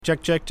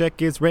Check, check,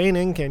 check, it's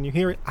raining. Can you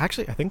hear it?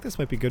 Actually, I think this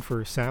might be good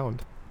for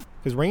sound.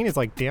 Because rain is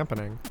like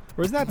dampening.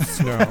 Or is that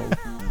snow?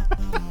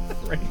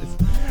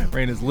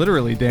 Rain is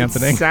literally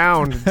dampening. It's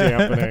sound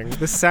dampening.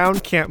 The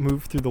sound can't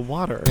move through the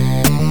water.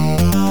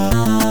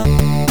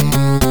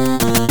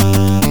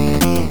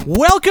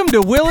 Welcome to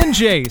Will and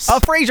Jace,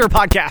 A Frasier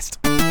podcast.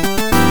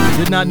 I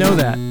did not know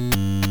that.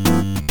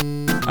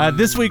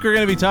 This week we're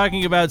going to be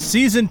talking about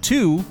Season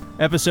 2,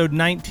 Episode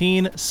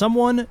 19,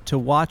 Someone to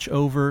Watch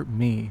Over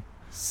Me.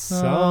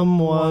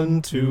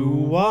 Someone to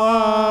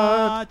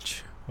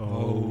watch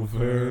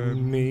over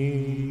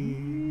me.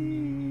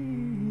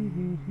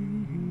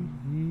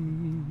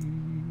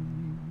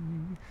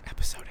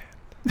 Episode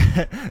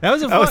end. That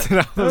was a fun,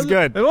 that was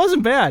good. It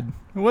wasn't bad.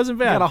 It wasn't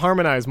bad. You gotta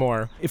harmonize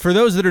more. For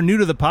those that are new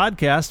to the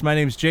podcast, my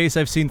name's Jace.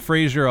 I've seen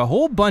Frasier a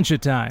whole bunch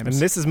of times. And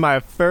this is my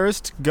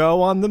first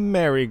go on the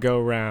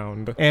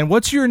merry-go-round. And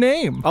what's your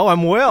name? Oh,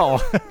 I'm Will.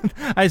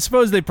 I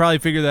suppose they probably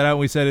figured that out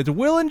when we said it's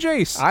Will and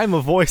Jace. I'm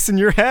a voice in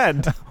your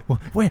head.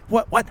 Wait,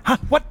 what? Huh?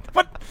 What?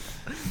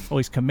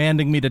 Always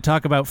commanding me to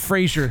talk about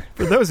Frasier.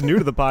 For those new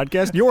to the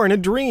podcast, you're in a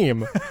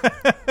dream.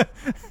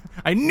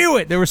 I knew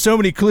it. There were so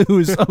many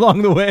clues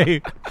along the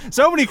way.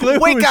 So many clues.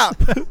 Wake up!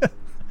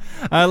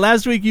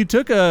 Last week you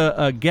took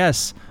a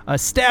guess, a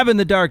stab in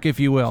the dark,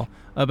 if you will,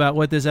 about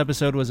what this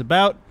episode was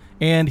about.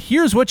 And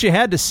here's what you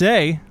had to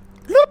say.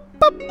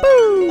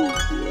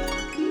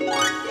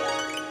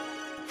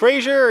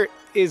 Frasier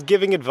is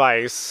giving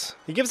advice.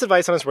 He gives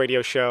advice on his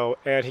radio show,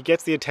 and he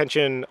gets the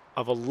attention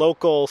of a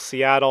local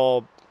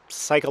Seattle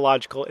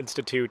psychological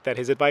institute that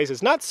his advice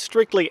is not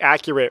strictly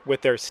accurate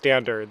with their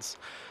standards.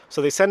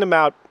 So they send him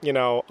out,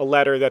 a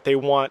letter that they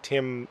want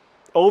him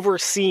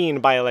overseen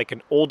by like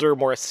an older,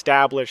 more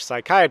established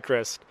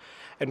psychiatrist.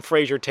 And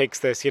Frasier takes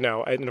this, in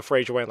a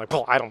Frasier way, like,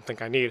 I don't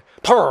think I need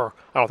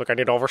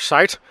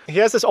oversight. He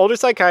has this older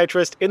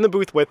psychiatrist in the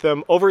booth with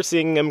him,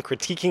 overseeing him,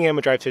 critiquing him,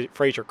 and drives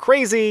Frasier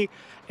crazy.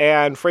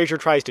 And Frasier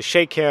tries to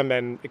shake him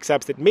and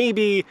accepts that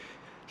maybe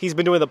he's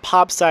been doing the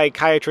pop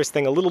psychiatrist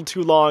thing a little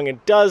too long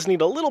and does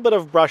need a little bit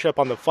of brush up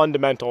on the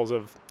fundamentals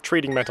of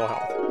treating mental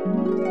health.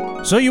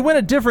 So you went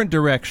a different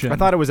direction. I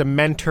thought it was a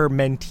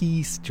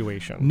mentor-mentee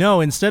situation.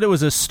 No, instead it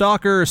was a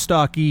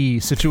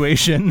stalker-stalkee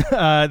situation.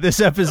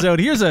 This episode,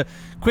 here's a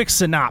quick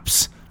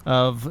synopsis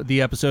of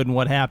the episode and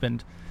what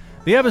happened.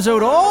 The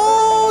episode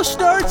all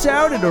starts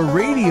out at a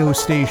radio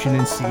station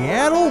in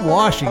Seattle,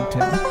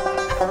 Washington.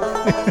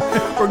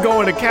 We're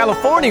going to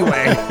California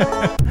way.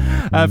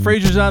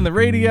 Frasier's on the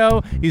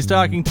radio. He's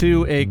talking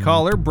to a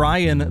caller,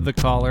 Brian the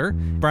caller.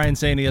 Brian's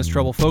saying he has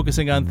trouble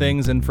focusing on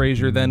things, and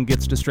Frasier then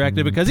gets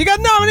distracted because he got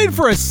nominated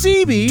for a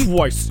CB.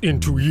 Twice in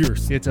 2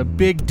 years. It's a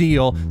big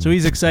deal, so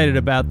he's excited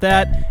about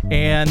that,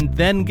 and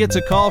then gets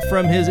a call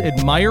from his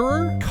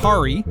admirer,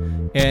 Kari.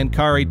 And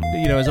Kari,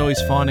 is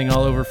always fawning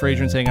all over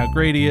Frasier and saying how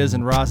great he is,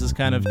 and Ross is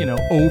kind of,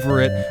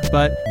 over it.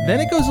 But then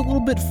it goes a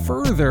little bit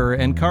further,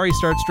 and Kari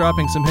starts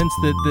dropping some hints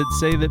that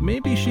say that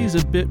maybe she's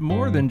a bit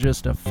more than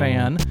just a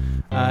fan.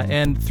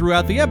 And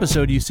throughout the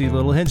episode, you see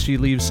little hints. She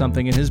leaves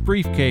something in his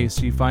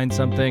briefcase. You find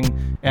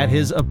something at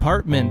his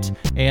apartment.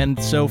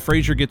 And so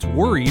Frasier gets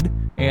worried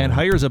and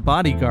hires a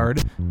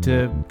bodyguard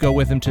to go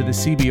with him to the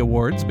CB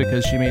Awards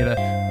because she made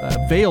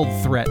a veiled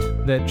threat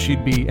that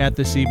she'd be at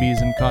the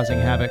CBs and causing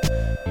havoc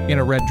in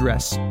a red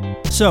dress.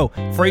 So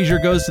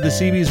Frasier goes to the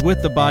CBs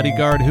with the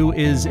bodyguard, who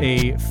is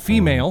a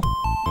female.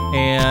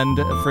 And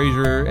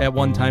Frasier at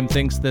one time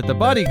thinks that the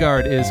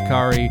bodyguard is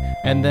Kari,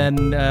 and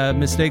then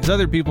mistakes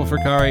other people for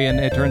Kari, and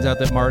it turns out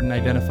that Martin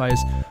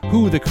identifies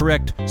who the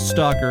correct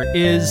stalker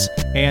is.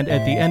 And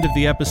at the end of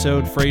the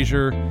episode,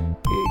 Frasier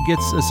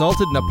gets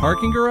assaulted in a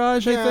parking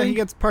garage, I think? Yeah, he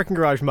gets parking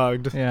garage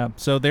mugged. Yeah,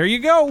 so there you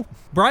go.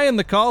 Brian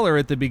the caller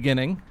at the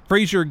beginning.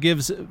 Frasier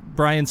gives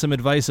Brian some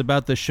advice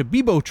about the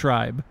Shabibo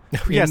tribe.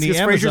 Yes, because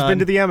Frasier's been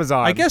to the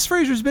Amazon. I guess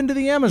Frasier's been to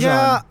the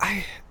Amazon.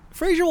 Yeah,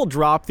 Frasier will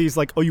drop these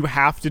like, you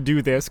have to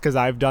do this because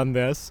I've done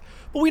this.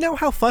 But we know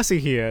how fussy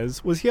he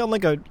is. Was he on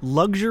like a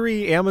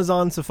luxury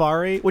Amazon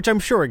safari? Which I'm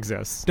sure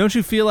exists. Don't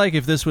you feel like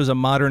if this was a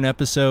modern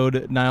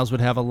episode, Niles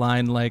would have a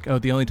line like,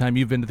 the only time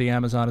you've been to the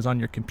Amazon is on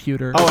your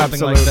computer? Oh,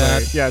 something absolutely. Like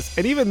that. Yes.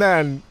 And even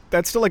then,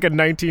 that's still like a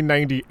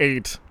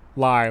 1998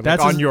 line.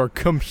 That's on your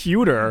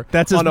computer.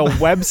 That's on a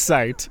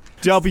website.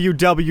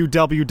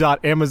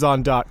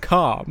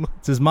 www.amazon.com.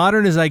 It's as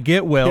modern as I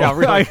get, Will. Yeah,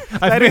 really.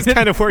 That is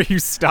kind of where you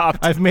stopped.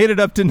 I've made it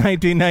up to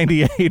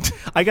 1998.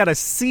 I got a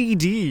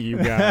CD, you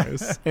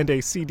guys, and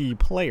a CD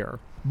player.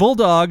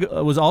 Bulldog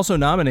was also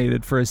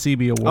nominated for a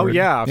CB award. Oh,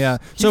 yeah. Yeah.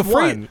 He's So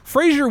won.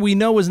 Frasier, we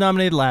know, was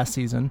nominated last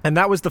season. And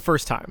that was the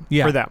first time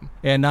for them.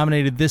 And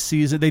nominated this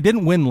season. They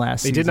didn't win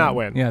last season. They did not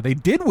win. Yeah, they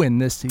did win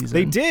this season.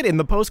 They did in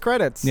the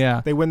post-credits. Yeah.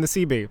 They win the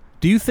CB.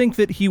 Do you think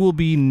that he will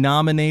be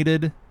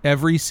nominated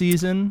every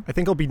season? I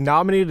think he'll be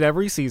nominated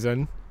every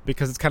season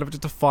because it's kind of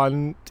just a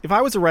fun... If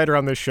I was a writer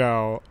on this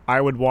show,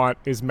 I would want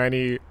as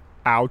many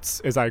outs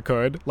as I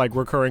could, like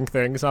recurring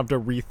things. I have to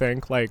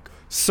rethink like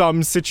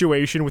some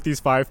situation with these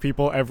 5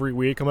 people every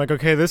week. I'm like,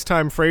 okay, this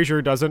time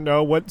Frasier doesn't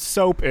know what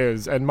soap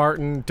is and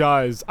Martin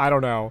does. I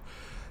don't know.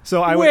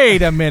 So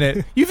Wait a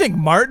minute. You think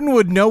Martin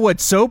would know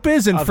what soap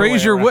is and Other way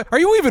Frasier around. would? Are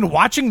you even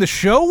watching the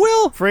show,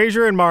 Will?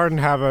 Frasier and Martin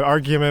have an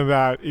argument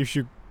about if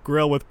you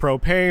grill with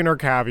propane or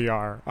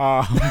caviar.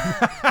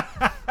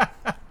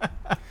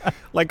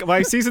 Like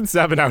by season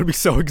 7, I would be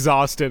so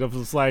exhausted. Of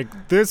just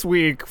like, this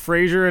week,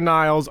 Frasier and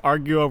Niles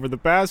argue over the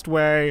best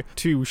way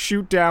to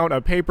shoot down a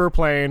paper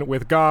plane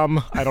with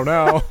gum. I don't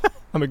know.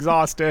 I'm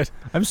exhausted.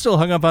 I'm still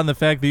hung up on the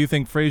fact that you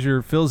think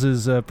Frasier fills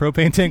his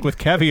propane tank with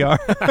caviar.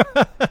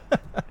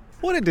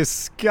 What a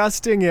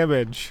disgusting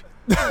image.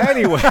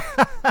 Anyway.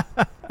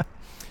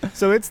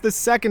 So it's the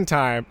second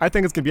time. I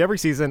think it's going to be every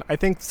season. I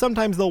think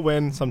sometimes they'll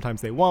win, sometimes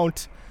they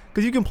won't.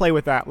 Because you can play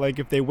with that. Like,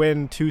 if they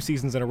win 2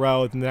 seasons in a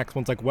row, then the next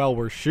one's like, well,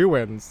 we're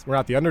shoo-ins. We're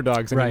not the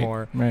underdogs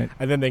anymore. Right.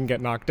 And then they can get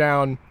knocked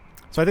down.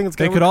 So I think it's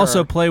They going to could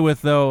also play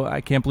with, though,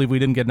 I can't believe we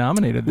didn't get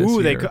nominated this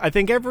year. They could. I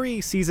think every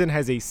season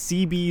has a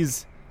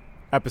CB's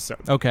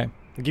episode. Okay.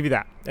 I'll give you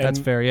that. And That's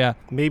fair, yeah.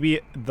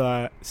 maybe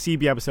the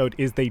CB episode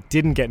is they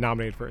didn't get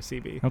nominated for a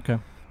CB. Okay.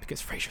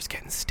 Because Frasier's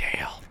getting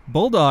stale.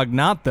 Bulldog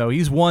not, though.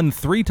 He's won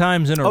 3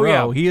 times in a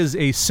row. Yeah. He is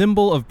a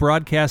symbol of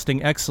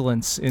broadcasting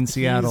excellence in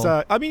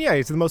Seattle.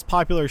 He's the most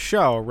popular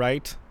show,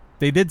 right?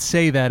 They did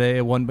say that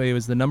it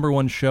was the number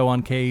 1 show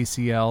on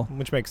KACL.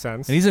 Which makes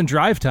sense. And he's in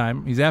drive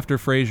time. He's after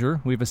Frasier.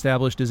 We've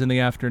established is in the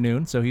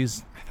afternoon, so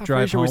he's I thought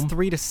drive Frasier home. was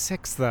 3 to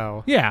 6,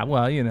 though. Yeah,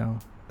 well, you know.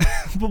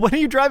 But when are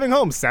you driving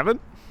home? 7?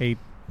 8,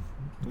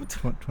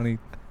 20,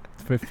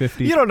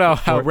 50. You don't know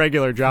how 40,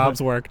 regular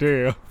jobs work, do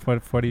you?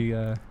 40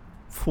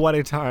 What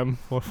a time.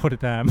 what a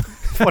time.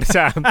 What a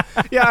time.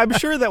 Yeah, I'm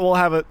sure that we'll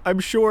have I'm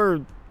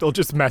sure they'll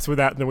just mess with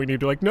that, and then we need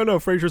to no,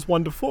 Frasier's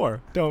 1 to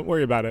 4. Don't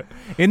worry about it.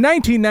 In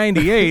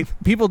 1998,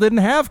 people didn't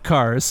have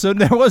cars, so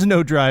there was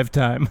no drive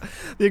time.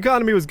 The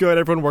economy was good.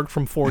 Everyone worked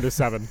from 4 to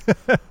 7.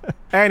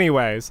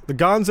 Anyways, the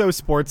Gonzo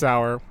Sports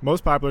Hour,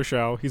 most popular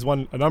show. He's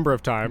won a number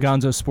of times.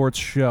 Gonzo Sports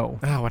Show.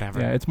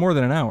 Whatever. Yeah, it's more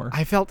than an hour.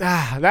 I felt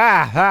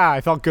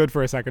I felt good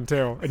for a second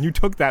too, and you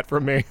took that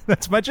from me.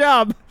 That's my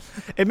job.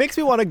 It makes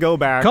me want to go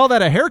back. Call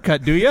that a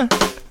haircut, do you?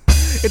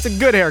 It's a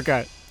good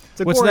haircut.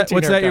 It's a What's that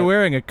haircut. you're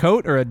wearing? A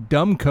coat or a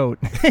dumb coat?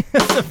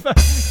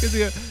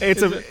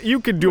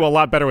 You could do a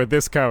lot better with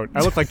this coat. I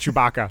look like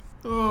Chewbacca.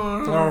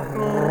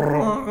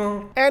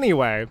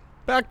 Anyway,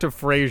 back to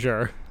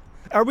Frasier.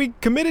 Are we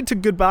committed to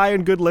goodbye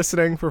and good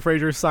listening for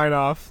Frasier's sign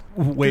off?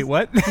 Wait,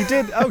 what? He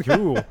did.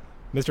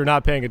 Mr.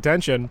 Not Paying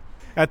Attention.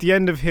 At the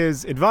end of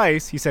his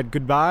advice, he said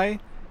goodbye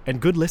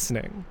and good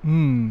listening.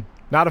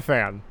 Not a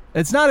fan.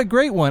 It's not a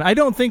great one. I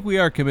don't think we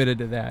are committed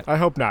to that. I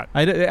hope not.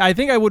 I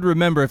think I would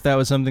remember if that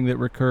was something that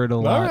recurred a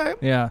lot. All right.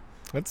 Yeah.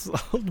 Let's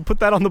put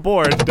that on the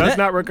board. Does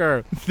not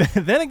recur.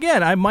 Then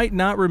again, I might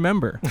not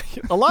remember.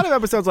 A lot of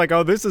episodes like,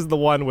 this is the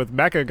one with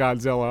Mecha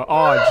Godzilla.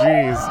 Oh,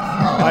 jeez.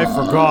 I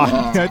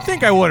forgot. I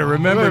think I would have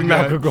remembered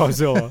Mecha that.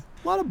 Godzilla.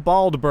 A lot of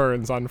bald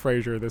burns on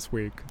Frasier this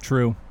week.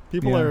 True.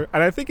 People are,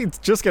 and I think it's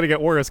just going to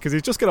get worse because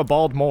he's just going to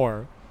bald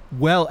more.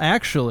 Well,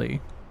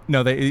 actually,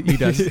 no, he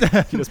does.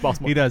 He just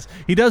balds more. He does.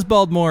 He does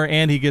bald more,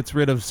 and he gets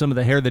rid of some of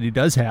the hair that he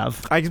does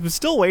have. I'm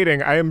still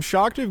waiting. I am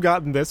shocked we've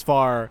gotten this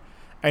far,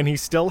 and he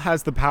still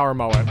has the power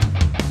mullet.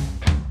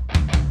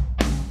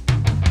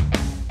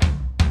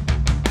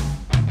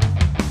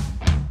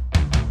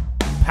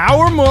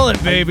 Power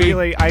mullet,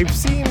 baby. I've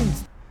seen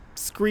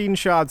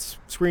screenshots,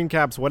 screen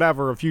caps,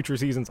 whatever, of future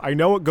seasons. I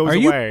know it goes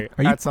away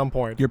at some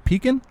point. You're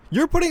peeking?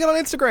 You're putting it on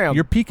Instagram.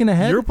 You're peeking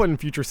ahead? You're putting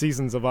future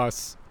seasons of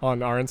us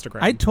on our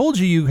Instagram. I told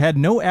you had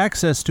no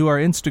access to our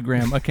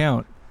Instagram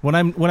account. When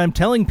I'm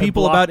telling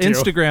people about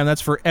Instagram,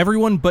 that's for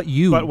everyone but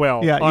you. But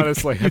Will,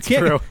 honestly, it's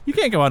true. You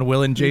can't go on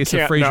Will and Jason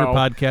Frasier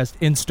podcast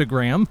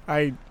Instagram.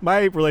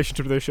 My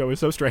relationship to this show is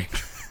so strange.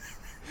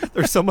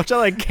 There's so much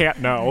I can't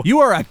know. You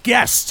are a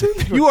guest.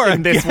 You are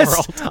in this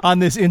world on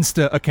this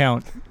Insta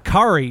account.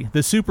 Kari,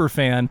 the super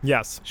fan.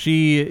 Yes.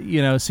 She,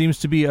 seems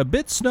to be a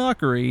bit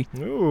stalkery.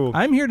 Ooh.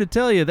 I'm here to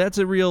tell you that's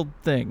a real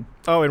thing.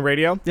 Oh, in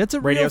radio? That's a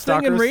radio real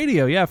thing in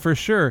radio, yeah, for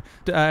sure.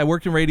 I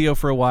worked in radio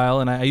for a while,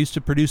 and I used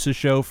to produce a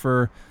show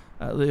for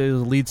the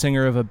lead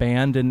singer of a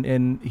band,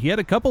 and he had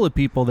a couple of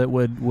people that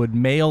would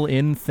mail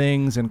in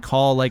things and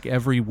call like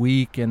every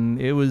week, and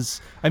it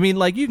was,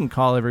 you can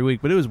call every week,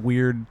 but it was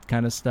weird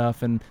kind of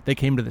stuff, and they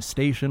came to the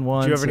station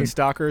once. Do you have any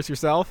stalkers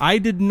yourself? I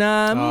did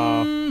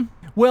not.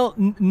 Well,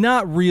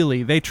 not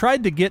really. They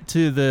tried to get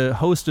to the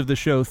host of the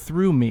show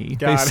through me.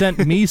 They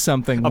sent me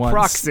something once. A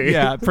proxy.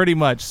 Yeah, pretty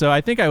much. So I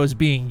think I was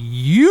being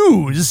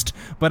used,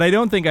 but I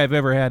don't think I've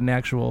ever had an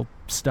actual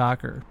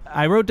stalker.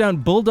 I wrote down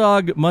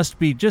Bulldog must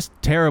be just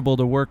terrible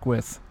to work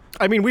with.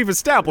 We've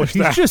established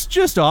that. He's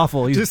just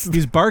awful.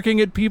 He's barking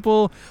at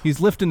people. He's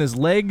lifting his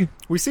leg.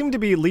 We seem to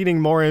be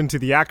leaning more into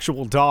the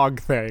actual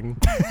dog thing.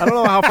 I don't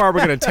know how far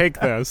we're going to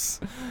take this.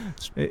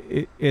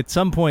 At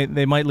some point,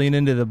 they might lean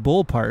into the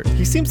bull part.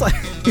 He seems like...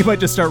 He might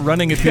just start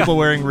running at people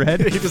wearing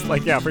red. He just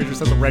Frasier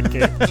said the red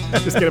cape.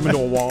 Just get him into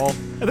a wall.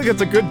 I think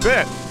it's a good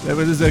bit. That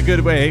was a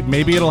good way.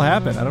 Maybe it'll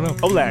happen. I don't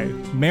know.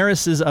 Olay.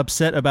 Maris is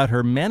upset about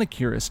her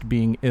manicurist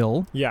being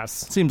ill. Yes.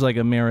 Seems like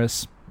a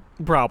Maris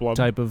problem.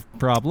 type of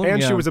problem.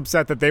 And yeah. she was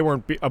upset that they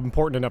weren't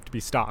important enough to be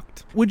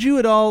stalked. Would you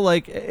at all,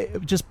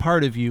 like, just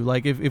part of you,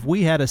 like, if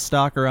we had a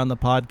stalker on the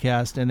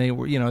podcast and they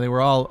were, they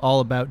were all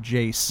about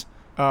Jace,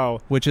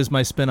 which is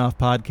my spin-off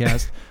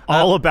podcast.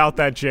 All about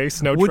that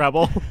Jace, no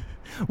treble.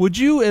 Would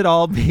you at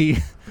all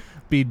be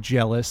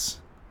jealous?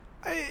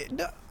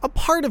 A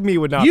part of me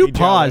would not You be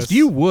paused. jealous.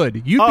 You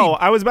would. You'd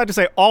I was about to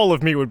say all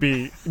of me would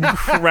be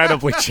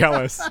incredibly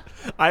jealous.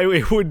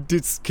 It would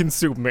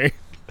consume me.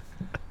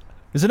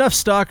 There's enough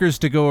stalkers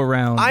to go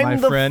around, my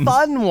friend.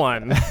 I'm the fun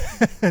one.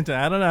 I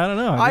don't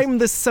know. I'm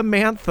the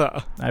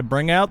Samantha. I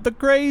bring out the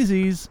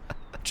crazies.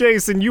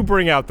 Jason, you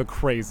bring out the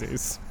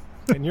crazies.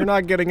 And you're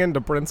not getting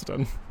into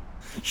Princeton.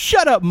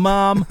 Shut up,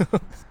 Mom.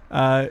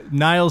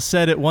 Niles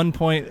said at one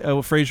point,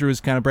 Frasier was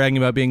kind of bragging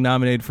about being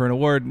nominated for an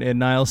award, and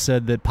Niles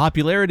said that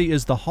popularity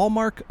is the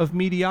hallmark of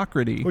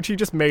mediocrity. Which he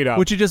just made up.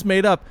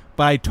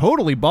 But I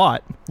totally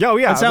bought. Oh,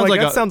 yeah. That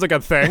sounds like a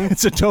thing.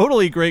 It's a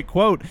totally great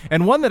quote,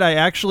 and one that I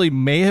actually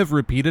may have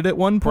repeated at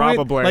one point.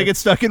 Probably. Like, it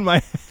stuck in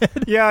my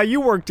head. Yeah, you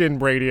worked in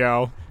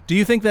radio. Do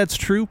you think that's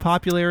true?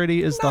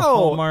 Popularity is the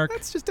hallmark?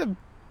 That's just a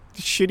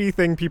shitty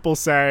thing people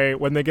say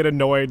when they get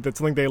annoyed that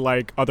something they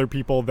like other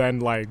people then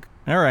like.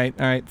 All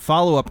right.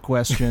 Follow-up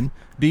question.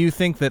 Do you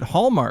think that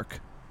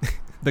Hallmark,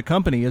 the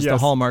company, is the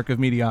hallmark of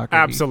mediocrity?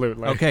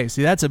 Absolutely. Okay,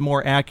 see, that's a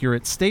more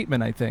accurate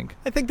statement, I think.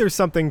 I think there's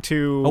something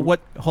to...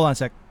 Hold on a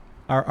sec.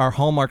 Our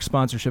Hallmark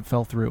sponsorship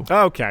fell through.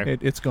 Okay.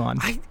 It's gone.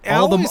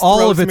 All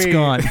of it's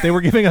gone. They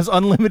were giving us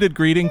unlimited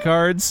greeting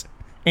cards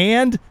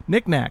and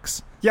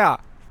knickknacks. Yeah.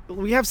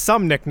 We have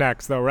some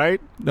knickknacks, though,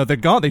 right? No, they're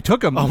gone. They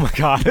took them. Oh, my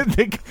God.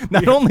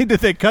 Not only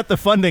did they cut the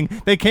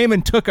funding, they came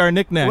and took our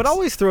knickknacks. What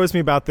always throws me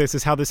about this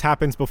is how this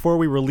happens before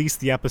we release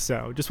the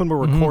episode, just when we're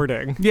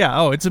recording.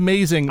 Yeah, it's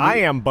amazing.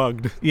 I am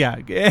bugged. Yeah,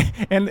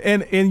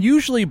 and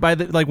usually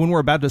when we're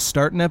about to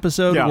start an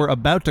episode, we're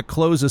about to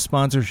close a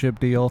sponsorship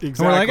deal.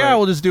 Exactly. And we're like,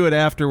 we'll just do it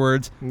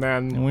afterwards.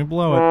 And we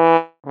blow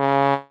it.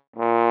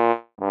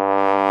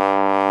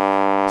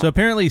 So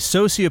apparently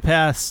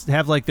sociopaths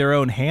have like their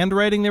own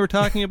handwriting they were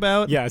talking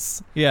about?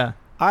 Yes. Yeah.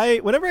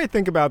 Whenever I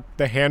think about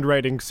the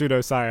handwriting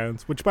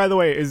pseudoscience, which by the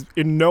way is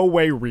in no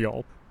way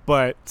real,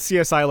 but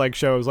CSI-like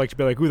shows like to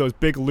be like, ooh, those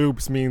big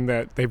loops mean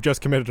that they've just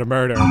committed a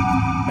murder.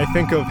 I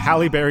think of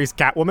Halle Berry's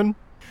Catwoman.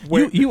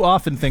 You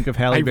often think of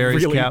Halle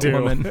Berry's really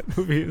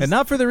Catwoman. And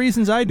not for the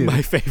reasons I do.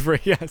 My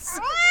favorite, yes.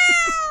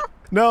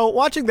 No,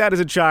 watching that as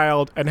a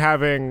child and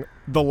having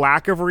the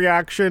lack of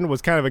reaction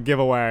was kind of a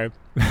giveaway.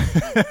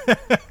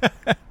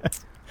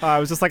 I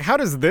was just like, how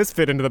does this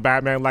fit into the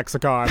Batman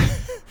lexicon?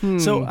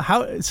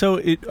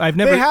 I've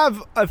never... They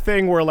have a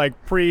thing where like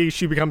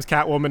she becomes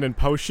Catwoman and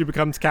post she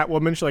becomes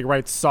Catwoman, she like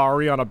writes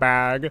sorry on a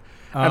bag.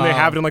 And they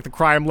have it in like the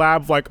crime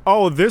lab, like,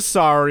 oh, this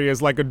sorry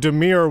is like a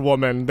demure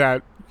woman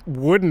that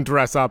wouldn't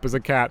dress up as a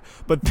cat,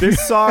 but this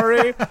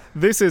sorry,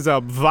 this is a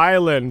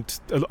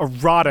violent,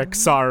 erotic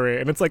sorry,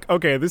 and it's like,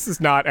 okay, this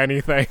is not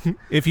anything.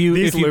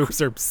 These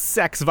loops are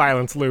sex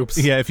violence loops.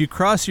 Yeah, if you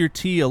cross your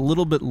T a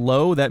little bit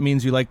low, that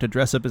means you like to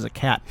dress up as a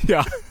cat.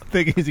 Yeah, I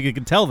think you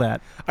can tell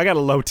that. I got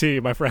a low T,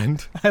 my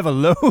friend. I have a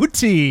low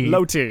T.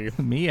 Low T.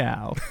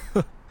 Meow.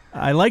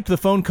 I liked the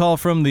phone call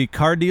from the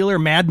car dealer,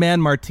 Madman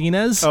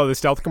Martinez. Oh, the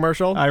stealth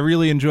commercial? I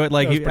really enjoyed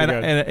and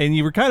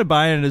you were kind of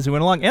buying it as we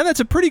went along. And that's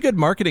a pretty good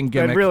marketing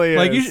gimmick. It really is.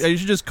 Like you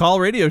should just call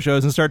radio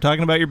shows and start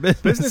talking about your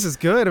business. Business is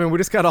good. I mean, we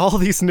just got all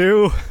these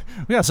new...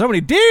 We got so many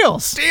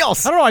deals. I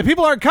don't know why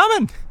people aren't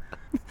coming.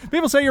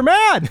 People say you're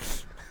mad.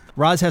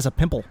 Roz has a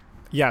pimple.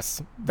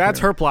 Yes,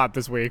 that's her plot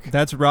this week.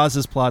 That's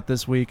Roz's plot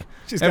this week.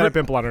 She's got a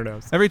pimple on her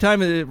nose. Every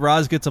time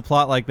Roz gets a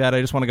plot like that,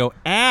 I just want to go,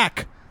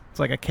 ack. It's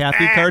like a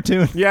Kathy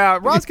cartoon. Yeah,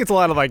 Roz gets a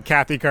lot of like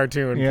Kathy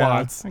cartoon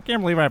plots. I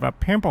can't believe I have a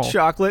pimple.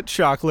 Chocolate.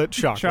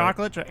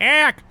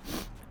 Ack.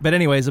 But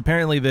anyways,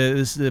 apparently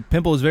the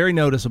pimple is very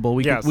noticeable.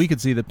 We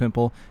could see the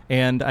pimple,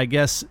 and I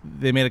guess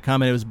they made a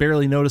comment it was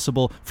barely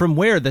noticeable. From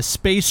where? The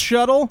space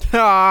shuttle?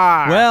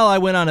 Well, I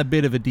went on a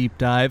bit of a deep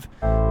dive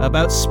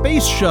about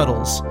space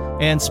shuttles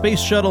and space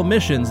shuttle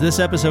missions. This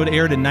episode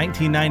aired in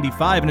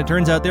 1995, and it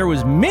turns out there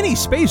was many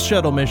space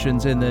shuttle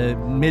missions in the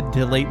mid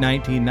to late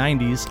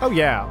 1990s. Oh,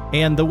 yeah.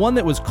 And the one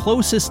that was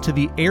closest to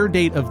the air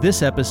date of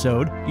this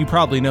episode, you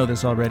probably know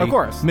this already. Of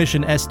course.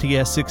 Mission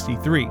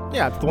STS-63.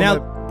 Yeah, it's the one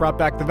that brought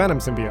back the Venom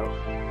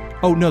symbiote.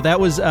 Oh, no, that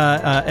was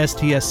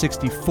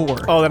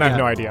STS-64. Oh, then I have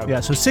no idea.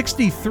 Yeah, so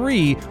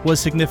 63 was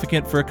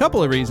significant for a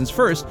couple of reasons.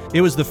 First, it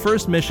was the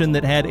first mission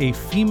that had a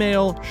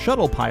female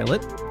shuttle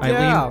pilot,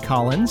 Eileen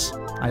Collins,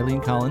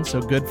 so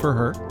good for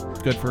her.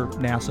 Good for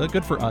NASA.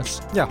 Good for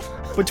us. Yeah.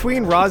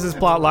 Between Roz's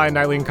plotline and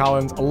Eileen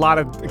Collins, a lot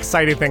of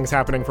exciting things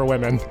happening for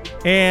women.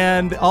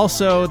 And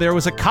also, there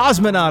was a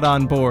cosmonaut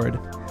on board.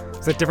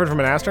 Is that different from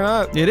an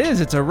astronaut? It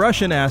is. It's a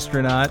Russian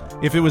astronaut.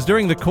 If it was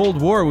during the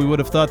Cold War, we would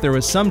have thought there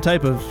was some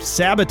type of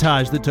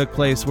sabotage that took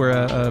place where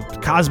a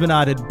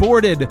cosmonaut had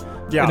boarded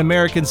an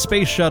American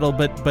space shuttle,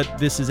 but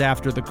this is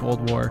after the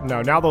Cold War.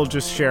 No, now they'll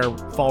just share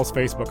false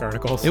Facebook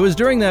articles. It was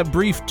during that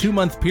brief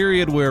 2-month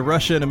period where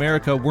Russia and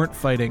America weren't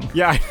fighting.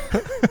 Yeah.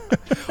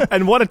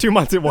 And what a 2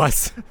 months it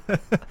was.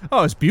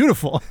 Oh, it's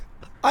beautiful.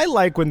 I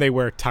like when they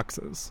wear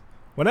tuxes.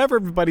 Whenever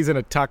everybody's in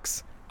a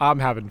tux, I'm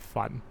having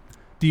fun.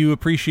 Do you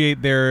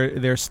appreciate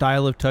their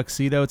style of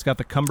tuxedo? It's got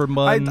the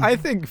cummerbund. I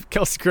think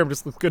Kelsey Grammer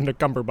just looks good in a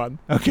cummerbund.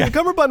 Okay. The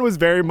cummerbund was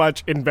very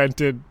much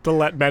invented to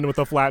let men with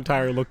a flat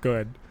tire look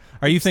good.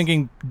 Are you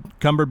thinking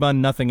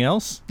cummerbund, nothing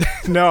else?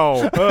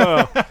 No.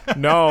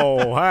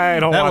 No, I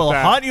don't That want will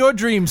that. haunt your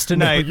dreams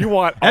tonight. No, you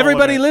want all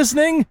everybody of it.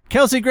 listening?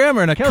 Kelsey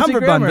Grammer and a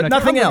cummerbund, but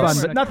nothing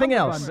else. Nothing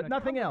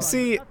else.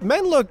 See,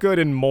 men look good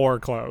in more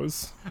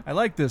clothes. I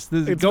like this.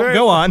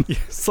 Go on.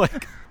 It's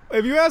like,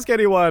 if you ask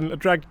anyone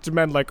attracted to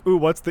men, like, ooh,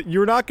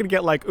 you're not going to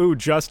get like, ooh,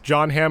 just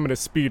John Hamm in a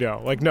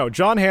Speedo. Like, no,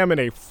 John Hamm in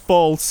a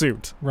full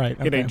suit. Right,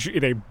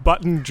 In a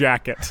button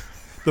jacket.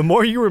 The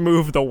more you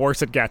remove, the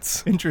worse it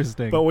gets.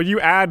 Interesting. But when you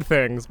add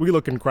things, we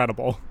look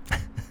incredible.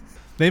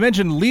 They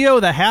mentioned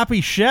Leo the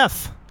Happy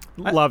Chef.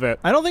 Love it.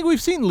 I don't think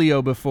we've seen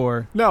Leo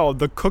before. No,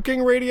 the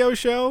cooking radio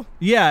show?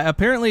 Yeah,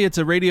 apparently it's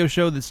a radio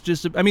show that's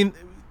just, I mean,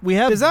 we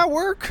have... Does that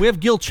work? We have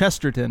Gil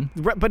Chesterton.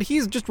 But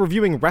he's just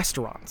reviewing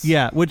restaurants.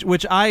 Yeah,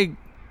 which I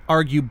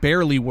argue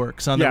barely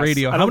works on the Yes,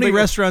 radio. I How don't many think-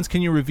 restaurants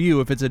can you review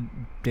if it's a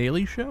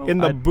daily show? In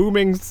the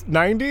booming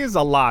 90s,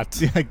 a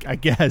lot. I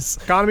guess.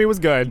 Economy was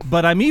good.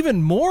 But I'm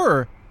even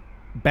more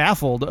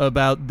baffled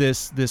about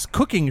this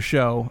cooking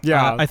show.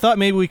 Yeah. I thought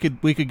maybe we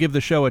could give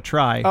the show a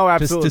try. Oh,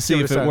 absolutely. To see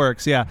if it 100%.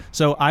 works. Yeah.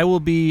 So I will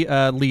be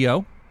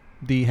Leo,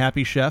 the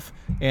Happy Chef,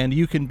 and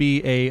you can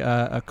be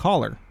a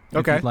caller. If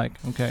Okay. you'd like.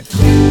 Okay.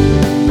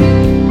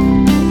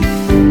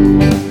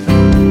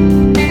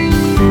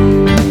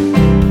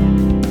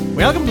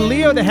 Welcome to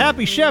Leo the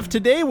Happy Chef.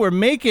 Today we're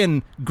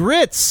making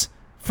grits.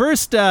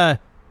 First, turn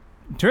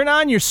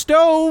on your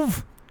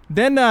stove,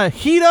 then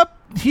heat up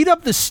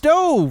the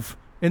stove,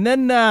 and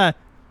then man,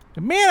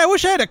 I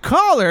wish I had a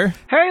caller.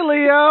 Hey,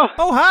 Leo.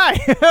 Oh,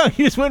 hi.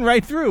 You just went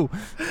right through.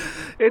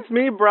 It's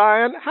me,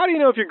 Brian. How do you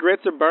know if your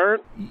grits are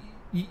burnt?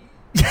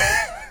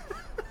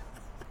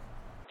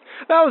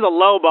 That was a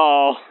low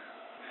ball.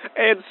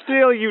 And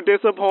still you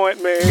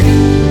disappoint me.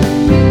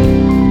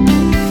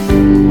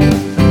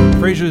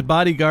 Frasier's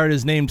bodyguard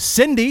is named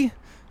Cindy.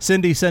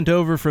 Cindy sent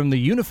over from the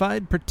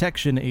Unified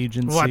Protection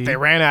Agency. What, they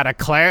ran out of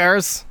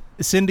Claire's?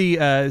 Cindy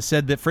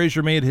said that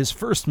Frasier made his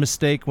first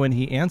mistake when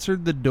he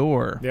answered the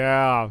door.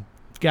 Yeah.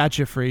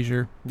 Gotcha,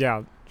 Frasier.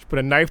 Yeah. She put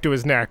a knife to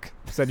his neck.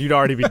 Said you'd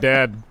already be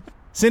dead.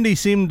 Cindy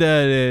seemed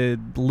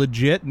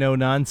legit, no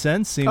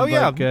nonsense. Seemed Oh,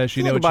 yeah. like she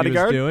She's knew like what a she was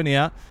bodyguard. doing.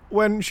 Yeah.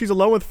 When she's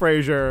alone with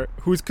Frasier,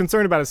 who's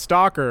concerned about his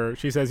stalker,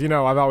 she says, I've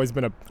always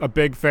been a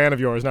big fan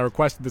of yours, and I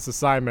requested this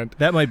assignment.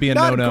 That might be a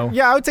Not- no-no.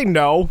 Yeah, I would say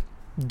no.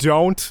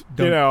 Don't.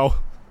 Don't.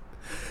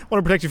 Want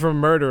to protect you from a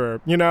murderer.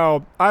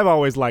 I've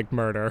always liked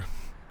murder.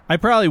 I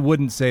probably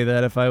wouldn't say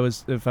that if I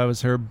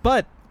was her,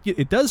 but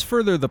it does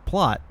further the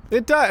plot.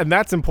 It does, and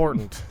that's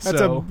important. That's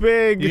So, a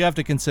big. You have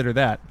to consider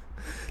that.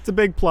 It's a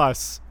big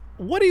plus.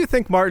 What do you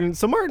think, Martin?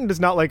 So Martin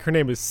does not like her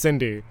name is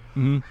Cindy.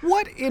 Mm-hmm.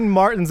 What, in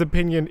Martin's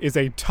opinion, is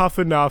a tough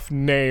enough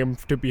name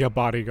to be a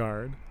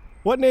bodyguard?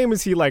 What name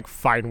is he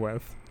fine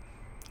with?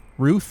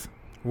 Ruth?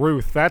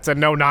 Ruth. That's a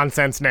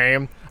no-nonsense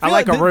name. I feel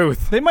like a they-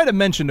 Ruth. They might have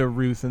mentioned a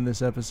Ruth in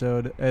this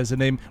episode as a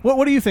name.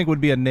 What do you think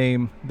would be a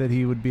name that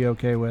he would be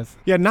okay with?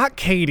 Yeah, not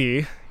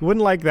Katie. You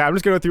wouldn't like that. I'm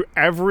just going to go through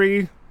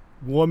every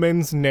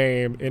woman's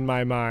name in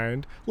my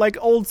mind. Like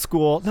old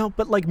school. No,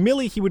 but like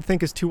Millie he would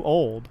think is too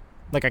old.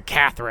 Like a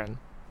Catherine.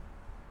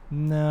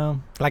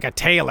 No. Like a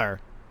Taylor.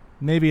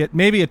 Maybe a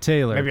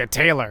Taylor. Maybe a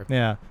Taylor.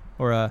 Yeah.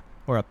 Or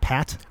a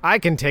Pat. I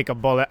can take a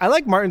bullet. I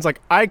like Martin's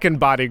I can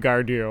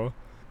bodyguard you.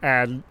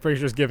 And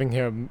Frasier's giving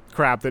him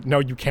crap that, no,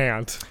 you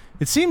can't.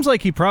 It seems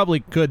like he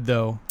probably could,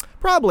 though.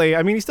 Probably.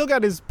 I mean, he's still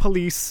got his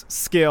police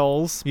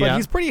skills, but Yeah.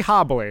 he's pretty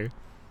hobbly.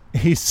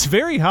 He's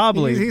very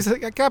hobbly. He's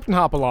a Captain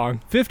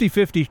Hop-Along.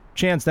 50-50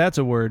 chance that's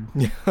a word.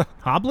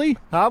 Hobbly?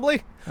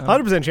 Hobbly?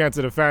 100% chance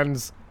it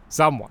offends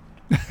someone.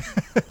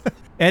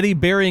 Eddie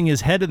burying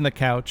his head in the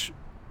couch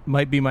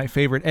might be my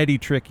favorite Eddie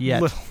trick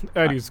yet.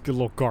 Eddie's a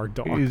little guard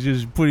dog. He's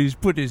just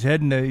put his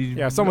head in the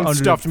Yeah, someone under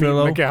stuffed the me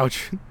pillow. in the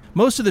couch.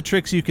 Most of the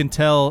tricks you can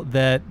tell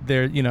that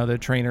they're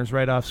trainers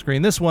right off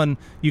screen. This one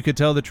you could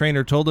tell the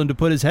trainer told him to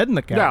put his head in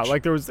the couch. Yeah,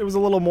 it was a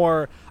little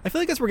more. I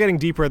feel like as we're getting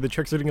deeper, the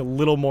tricks are getting a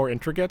little more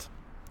intricate.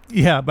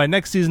 Yeah, by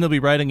next season they'll be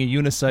riding a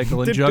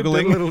unicycle and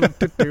juggling.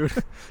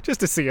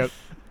 Just to see it.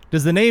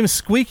 Does the name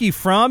Squeaky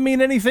Fromm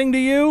mean anything to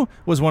you?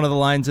 Was one of the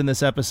lines in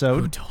this episode.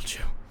 Who told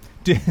you?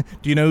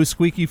 Do you know who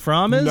Squeaky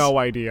Fromm is? No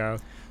idea.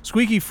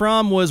 Squeaky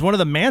Fromm was one of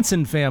the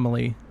Manson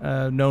family,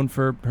 known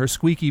for her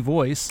squeaky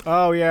voice.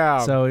 Oh yeah.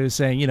 So he was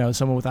saying,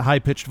 someone with a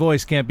high-pitched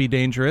voice can't be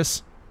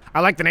dangerous.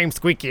 I like the name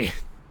Squeaky.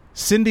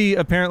 Cindy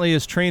apparently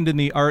is trained in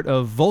the art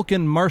of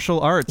Vulcan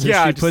martial arts.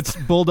 Yeah, and she puts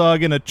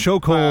Bulldog in a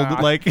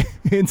chokehold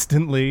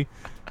instantly.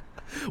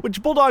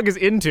 Which Bulldog is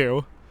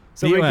into.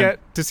 So we UN.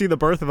 get to see the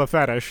birth of a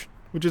fetish,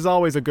 which is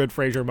always a good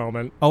Frasier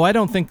moment. Oh, I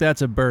don't think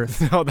that's a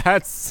birth. No,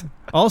 that's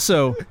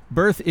Also,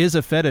 birth is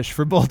a fetish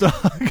for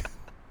Bulldog.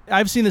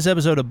 I've seen this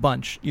episode a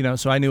bunch,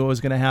 so I knew what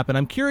was going to happen.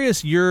 I'm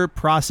curious your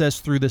process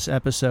through this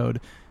episode.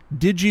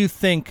 Did you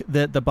think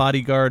that the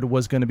bodyguard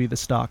was going to be the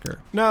stalker?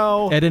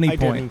 no. At any I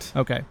point? didn't.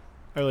 Okay.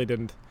 I really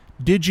didn't.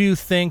 Did you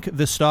think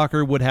the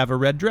stalker would have a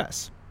red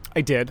dress?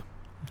 I did.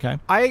 Okay.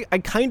 I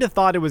kind of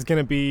thought it was going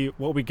to be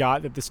what we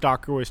got, that the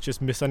stalker was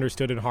just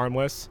misunderstood and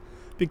harmless,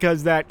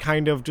 because that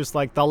kind of just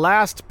like the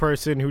last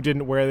person who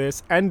didn't wear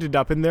this ended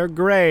up in their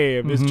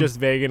grave is just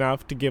vague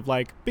enough to give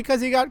like,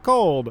 because he got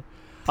cold.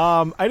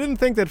 I didn't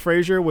think that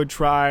Frasier would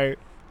try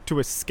to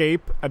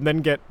escape and then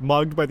get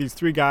mugged by these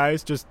three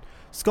guys just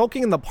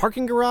skulking in the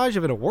parking garage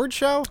of an award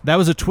show. That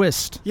was a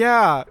twist.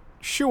 Yeah,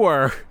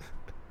 sure.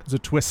 It was a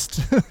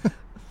twist.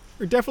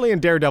 We're definitely in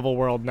Daredevil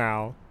world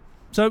now.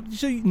 So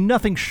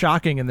nothing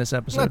shocking in this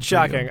episode. Not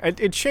shocking.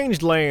 It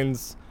changed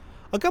lanes.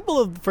 A couple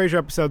of Frasier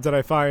episodes that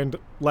I find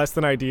less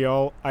than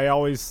ideal, I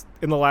always,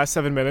 in the last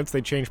 7 minutes,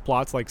 they change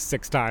plots like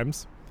 6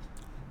 times.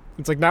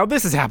 It's like, now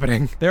this is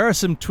happening. There are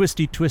some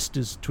twists.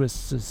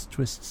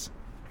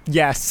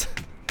 Yes.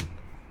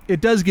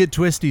 It does get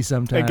twisty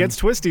sometimes. It gets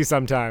twisty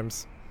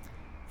sometimes.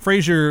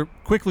 Frasier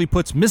quickly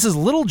puts Mrs.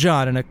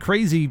 Littlejohn in a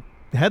crazy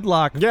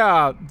headlock.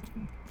 Yeah.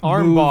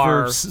 Arm move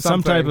bar. or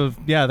some type of,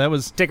 that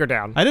was... Take her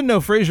down. I didn't know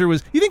Frasier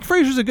was... You think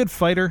Frasier's a good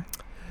fighter?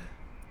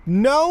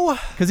 No.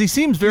 Because he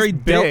seems very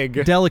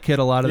big. delicate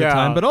a lot of the Yeah.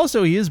 time, but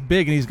also he is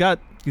big and he's got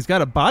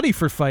a body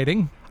for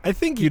fighting. I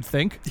think You'd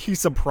think. he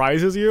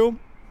surprises you,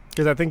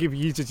 because I think if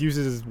he just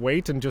uses his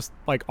weight and just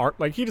like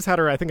he just had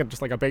her, I think,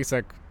 just like a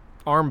basic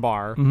arm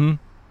bar. Mm-hmm.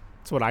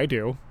 That's what I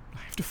do. I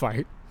have to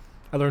fight.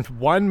 I learned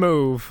one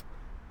move,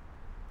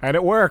 and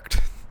it worked.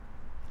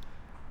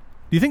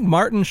 Do you think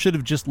Martin should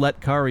have just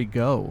let Kari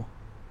go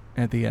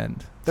at the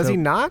end? Does he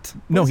not?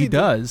 No, What he do?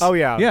 does. Oh,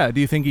 yeah. Yeah,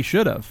 do you think he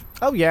should have?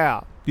 Oh,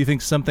 yeah. Do you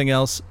think something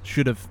else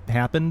should have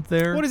happened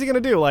there? What is he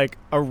going to do? Like,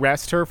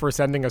 arrest her for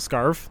sending a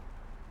scarf?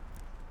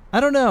 I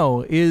don't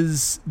know.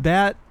 Is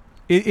that...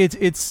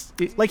 It's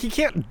Like, he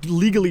can't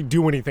legally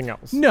do anything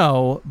else.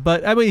 no,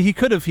 but I mean, he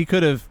could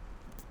have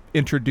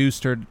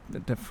introduced her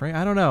to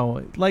I don't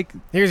know. Like,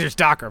 Here's your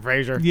stalker,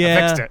 Frasier. yeah,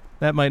 I fixed it.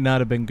 that might not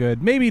have been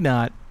good. Maybe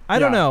not. I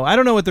don't Yeah. know. I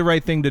don't know what the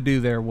right thing to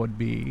do there would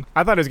be.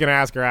 I thought he was going to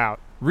ask her out.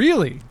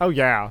 Really? Oh,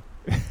 yeah.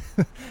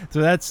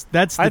 So that's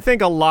I the,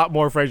 think a lot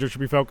more Frasier should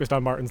be focused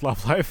on Martin's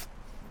love life.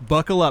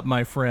 buckle up,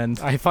 my friend.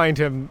 I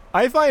find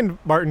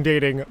Martin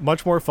dating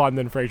much more fun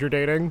than Frasier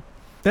dating.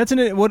 That's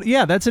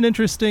that's an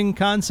interesting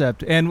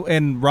concept.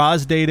 And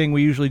Roz dating,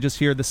 we usually just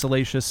hear the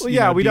salacious. Well,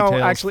 yeah, we don't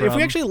details actually. If we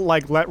from- actually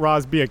like let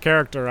Roz be a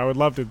character, I would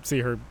love to see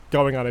her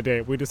going on a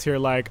date. We just hear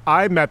like,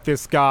 I met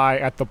this guy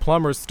at the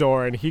plumber's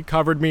store and he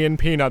covered me in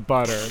peanut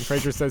butter, and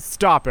Frasier says,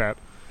 "Stop it,"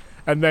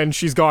 and then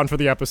she's gone for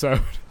the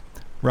episode.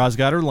 Roz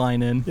got her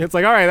line in. It's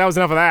like, all right, that was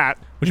enough of that.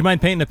 Would you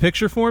mind painting a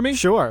picture for me?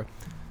 Sure.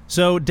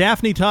 So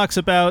Daphne talks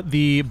about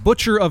the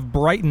Butcher of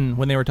Brighton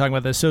when they were talking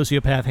about the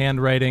sociopath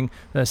handwriting.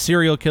 The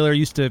serial killer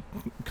used to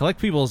collect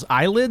people's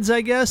eyelids,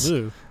 I guess.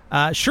 Ew.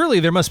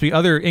 Surely there must be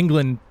other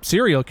England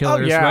serial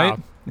killers, Oh yeah. right?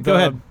 Go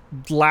ahead.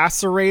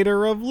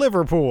 Lacerator of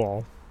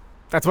Liverpool.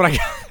 That's what I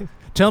got.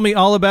 Tell me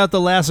all about the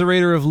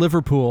lacerator of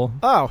Liverpool.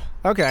 Oh,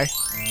 okay.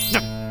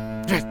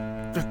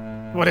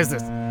 What is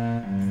this?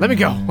 Let me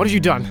go. What have you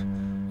done?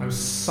 I'm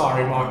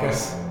sorry,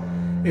 Marcus.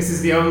 This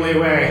is the only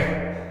way.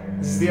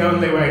 This is the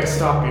only way to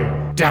stop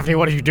you. Daphne,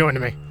 what are you doing to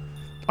me?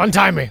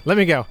 Untie me. Let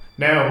me go.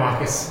 No,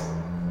 Marcus.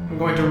 I'm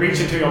going to reach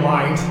into your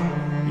mind,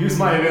 use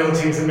my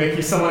abilities, and make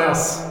you someone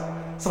else.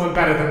 Someone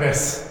better than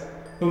this.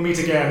 We'll meet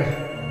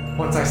again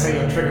once I say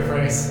your trigger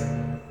phrase.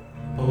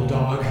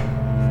 Bulldog.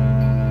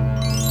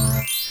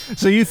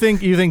 So you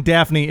think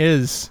Daphne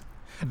is?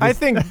 I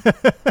think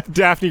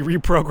Daphne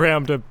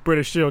reprogrammed a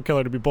British serial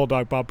killer to be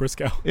Bulldog Bob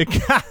Briscoe.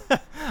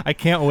 I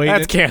can't wait.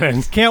 That's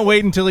canon. Can't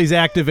wait until he's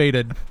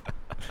activated.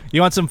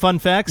 You want some fun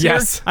facts here?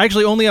 Yes. I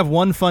actually only have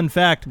one fun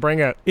fact. Bring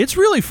it. It's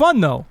really fun,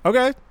 though.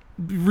 Okay.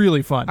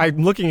 Really fun. I'm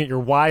looking at your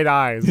wide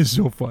eyes. It's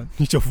so fun.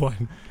 You're so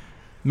fun.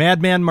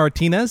 Madman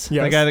Martinez, the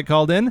Yes. guy that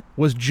called in,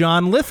 was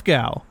John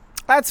Lithgow.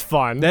 That's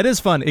fun. That is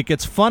fun. It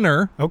gets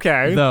funner,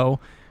 Okay. though.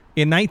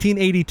 In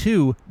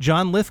 1982,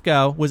 John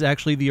Lithgow was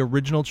actually the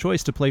original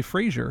choice to play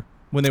Frasier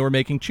when they were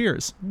making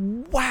Cheers.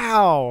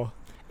 Wow.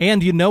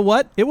 And you know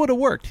what? It would have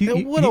worked.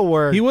 It would've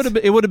worked.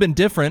 It would have been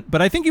different,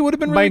 but I think he would have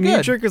been My really knee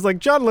good. jerk is like,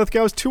 John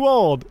Lithgow's too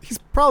old. He's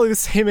probably the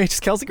same age as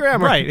Kelsey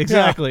Grammer. Right,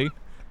 exactly.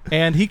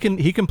 And he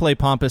can play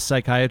pompous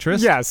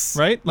psychiatrist. Yes.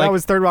 Right? That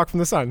was Third Rock from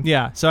the Sun.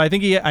 Yeah, so I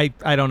think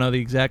I don't know the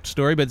exact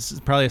story, but it's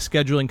probably a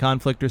scheduling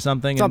conflict or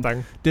something. Something.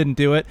 And didn't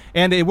do it.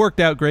 And it worked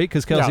out great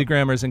because Kelsey Yeah.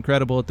 Grammer is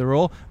incredible at the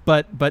role.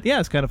 But yeah,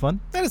 it's kind of fun.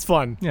 That is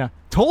fun. Yeah.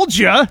 Told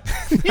ya.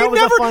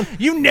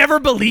 You never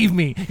believe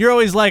me. You're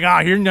always like,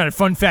 you're not a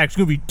fun fact. It's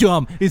going to be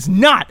dumb. It's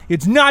not.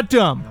 It's not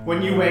dumb.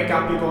 When you wake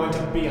up, you're going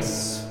to be a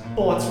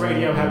sports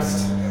radio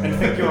host and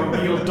think you're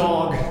a real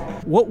dog.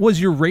 What was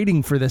your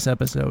rating for this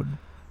episode?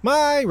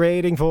 My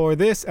rating for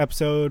this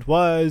episode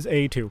was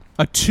a 2.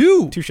 A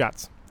 2. 2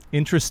 shots.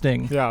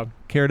 Interesting. Yeah.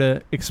 Care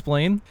to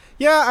explain?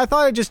 Yeah, I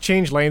thought I just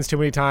changed lanes too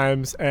many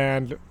times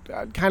and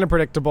kind of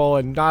predictable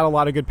and not a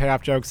lot of good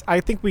payoff jokes.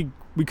 I think we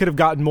could have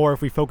gotten more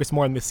if we focused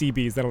more on the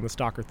CBs than on the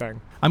stalker thing.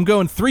 I'm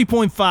going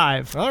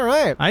 3.5. All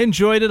right. I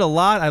enjoyed it a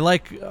lot. I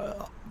like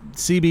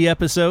CB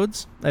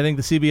episodes. I think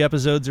the CB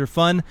episodes are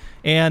fun,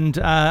 and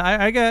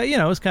I got,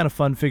 it was kind of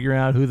fun figuring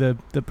out who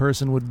the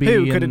person would be.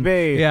 Who could it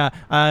be? Yeah.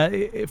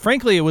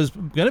 Frankly, it was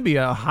going to be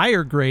a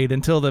higher grade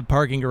until the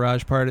parking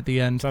garage part at the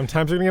end.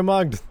 Sometimes you're going to get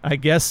mugged. I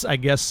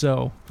guess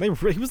so. He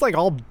was like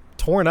all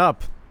torn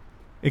up.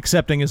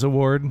 Accepting his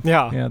award.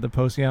 Yeah. Yeah, the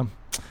post, yeah.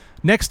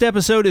 Next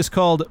episode is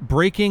called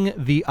Breaking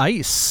the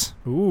Ice.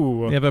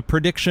 Ooh. We have a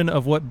prediction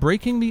of what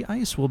Breaking the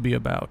Ice will be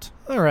about.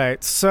 All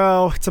right,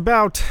 so it's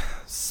about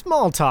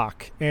small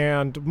talk,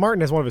 and Martin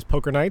has one of his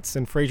poker nights,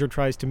 and Frasier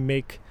tries to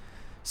make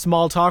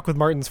small talk with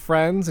Martin's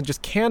friends and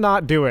just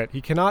cannot do it.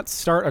 He cannot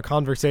start a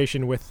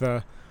conversation with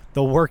the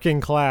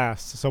working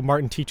class. So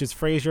Martin teaches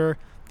Frasier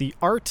the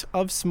art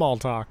of small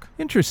talk.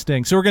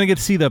 Interesting. So we're going to get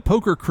to see the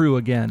poker crew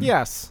again.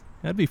 Yes.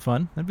 That'd be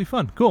fun.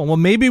 Cool. Well,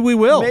 maybe we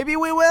will. Maybe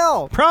we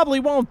will.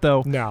 Probably won't,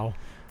 though. No.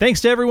 Thanks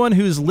to everyone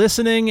who's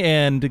listening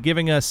and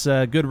giving us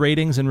good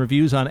ratings and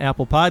reviews on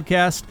Apple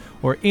Podcast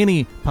or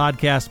any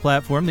podcast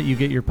platform that you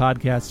get your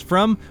podcasts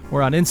from.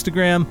 We're on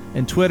Instagram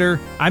and Twitter.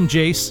 I'm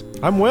Jace.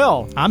 I'm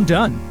Will. I'm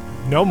done.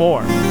 No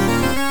more.